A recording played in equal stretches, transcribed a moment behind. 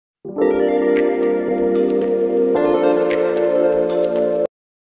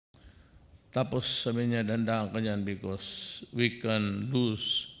Tapos sabi niya, dandaan ka dyan because we can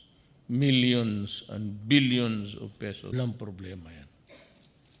lose millions and billions of pesos. Walang problema yan.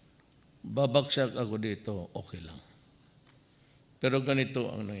 Babagsak ako dito, okay lang. Pero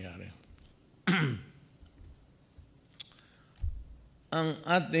ganito ang nangyari. Ang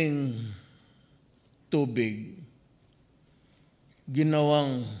ating tubig,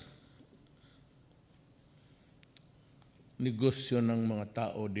 ginawang negosyo ng mga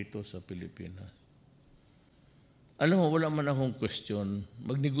tao dito sa Pilipinas. Alam mo, wala man akong question.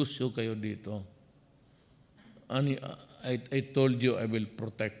 Magnegosyo kayo dito. I told you I will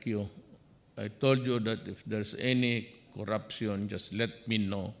protect you. I told you that if there's any corruption, just let me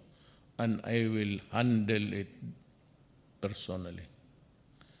know and I will handle it personally.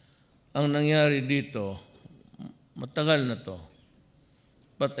 Ang nangyari dito, matagal na to.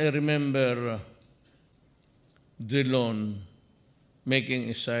 But I remember drilon making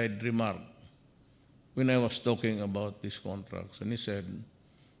a side remark when I was talking about these contracts. And he said,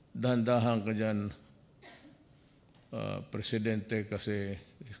 dahan-dahan ka dyan, Presidente, kasi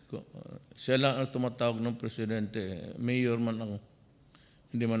siya lang ang tumatawag ng Presidente. Mayor man ang,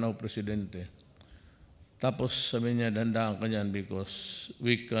 hindi man ako Presidente. Tapos sabi niya, dahan-dahan ka dyan because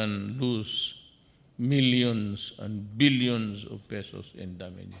we can lose millions and billions of pesos in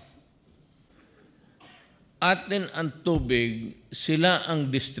damage. Atin ang tubig, sila ang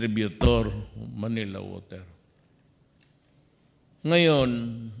distributor, Manila Water. Ngayon,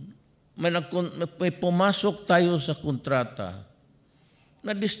 may pumasok tayo sa kontrata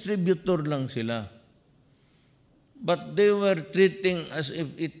na distributor lang sila. But they were treating as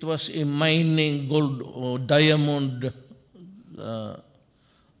if it was a mining gold o diamond.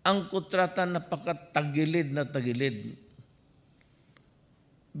 Ang kontrata napakatagilid na tagilid.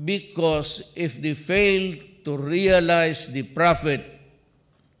 Because if they fail to realize the profit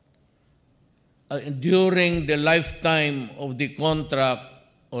during the lifetime of the contract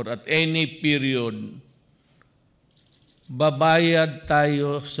or at any period, babayad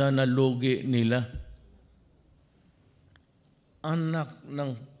tayo sa nalugi nila. Anak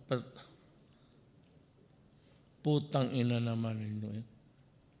ng putang ina naman ninyo.